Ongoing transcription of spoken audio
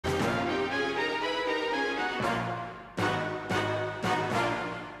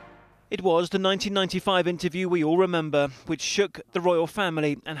It was the 1995 interview we all remember, which shook the royal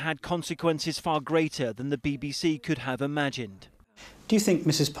family and had consequences far greater than the BBC could have imagined. Do you think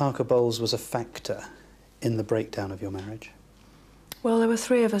Mrs. Parker Bowles was a factor in the breakdown of your marriage? Well, there were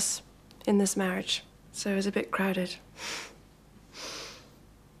 3 of us in this marriage, so it was a bit crowded.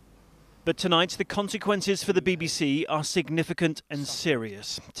 But tonight, the consequences for the BBC are significant and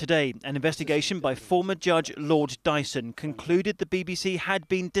serious. Today, an investigation by former Judge Lord Dyson concluded the BBC had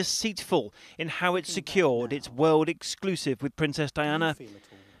been deceitful in how it secured its world exclusive with Princess Diana.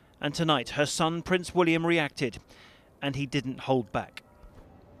 And tonight, her son Prince William reacted, and he didn't hold back.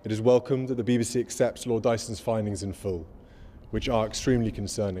 It is welcome that the BBC accepts Lord Dyson's findings in full, which are extremely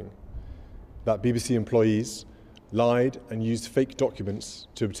concerning. That BBC employees lied and used fake documents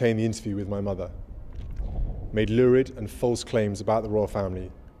to obtain the interview with my mother, made lurid and false claims about the royal family,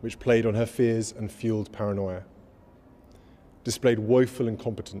 which played on her fears and fueled paranoia, displayed woeful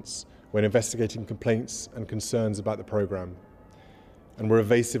incompetence when investigating complaints and concerns about the programme, and were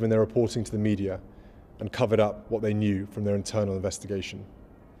evasive in their reporting to the media and covered up what they knew from their internal investigation.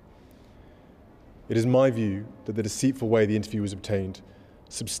 It is my view that the deceitful way the interview was obtained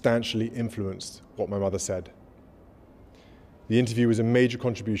substantially influenced what my mother said. The interview was a major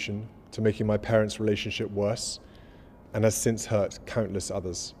contribution to making my parents' relationship worse and has since hurt countless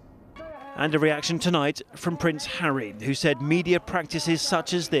others. And a reaction tonight from Prince Harry, who said media practices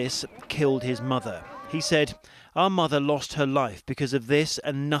such as this killed his mother. He said, "Our mother lost her life because of this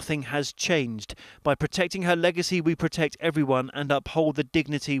and nothing has changed. By protecting her legacy, we protect everyone and uphold the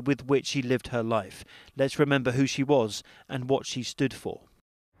dignity with which she lived her life. Let's remember who she was and what she stood for."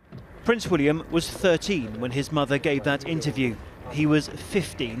 Prince William was 13 when his mother gave that interview. He was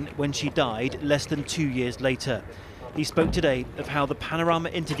 15 when she died less than 2 years later. He spoke today of how the Panorama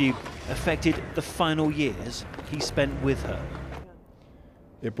interview affected the final years he spent with her.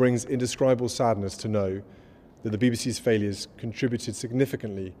 It brings indescribable sadness to know that the BBC's failures contributed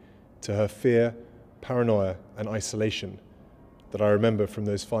significantly to her fear, paranoia and isolation that I remember from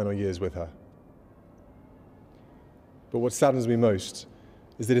those final years with her. But what saddens me most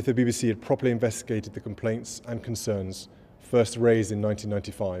is that if the BBC had properly investigated the complaints and concerns first raised in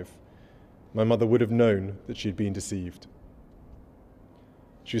 1995, my mother would have known that she had been deceived.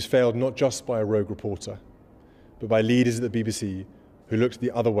 She was failed not just by a rogue reporter, but by leaders at the BBC who looked the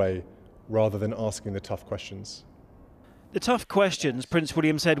other way rather than asking the tough questions. The tough questions Prince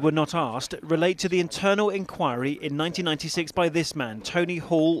William said were not asked relate to the internal inquiry in 1996 by this man, Tony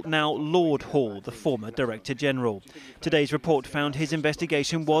Hall, now Lord Hall, the former Director General. Today's report found his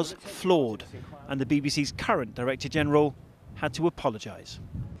investigation was flawed, and the BBC's current Director General had to apologise.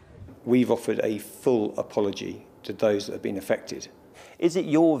 We've offered a full apology to those that have been affected. Is it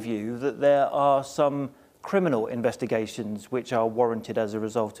your view that there are some criminal investigations which are warranted as a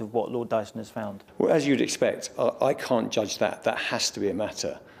result of what Lord Dyson has found? Well, as you'd expect, I can't judge that. That has to be a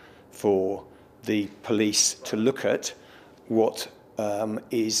matter for the police to look at what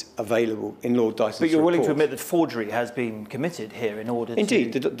is available in Lord Dyson's report. But you're willing to admit that forgery has been committed here in order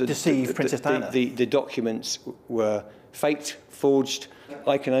to deceive Princess Diana? The documents were faked, forged.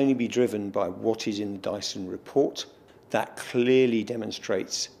 I can only be driven by what is in the Dyson report. That clearly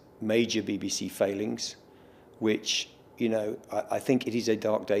demonstrates major BBC failings, which, I think it is a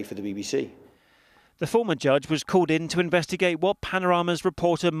dark day for the BBC. The former judge was called in to investigate what Panorama's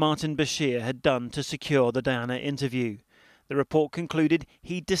reporter Martin Bashir had done to secure the Diana interview. The report concluded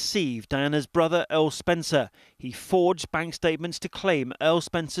he deceived Diana's brother Earl Spencer. He forged bank statements to claim Earl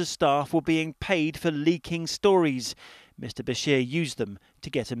Spencer's staff were being paid for leaking stories. Mr. Bashir used them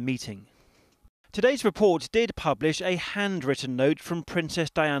to get a meeting. Today's report did publish a handwritten note from Princess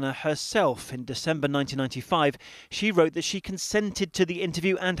Diana herself. In December 1995, she wrote that she consented to the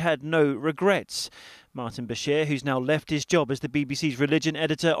interview and had no regrets. Martin Bashir, who's now left his job as the BBC's religion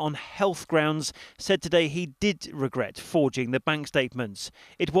editor on health grounds, said today he did regret forging the bank statements.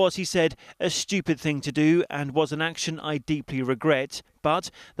 It was, he said, a stupid thing to do and was an action I deeply regret. But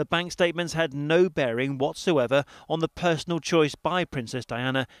the bank statements had no bearing whatsoever on the personal choice by Princess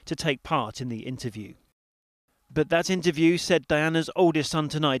Diana to take part in the interview. But that interview, said Diana's oldest son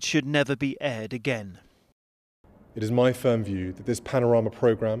tonight, should never be aired again. It is my firm view that this Panorama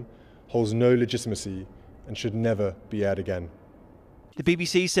programme holds no legitimacy and should never be aired again. The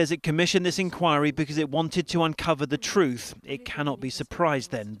BBC says it commissioned this inquiry because it wanted to uncover the truth. It cannot be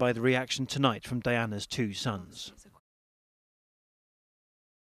surprised then by the reaction tonight from Diana's 2 sons.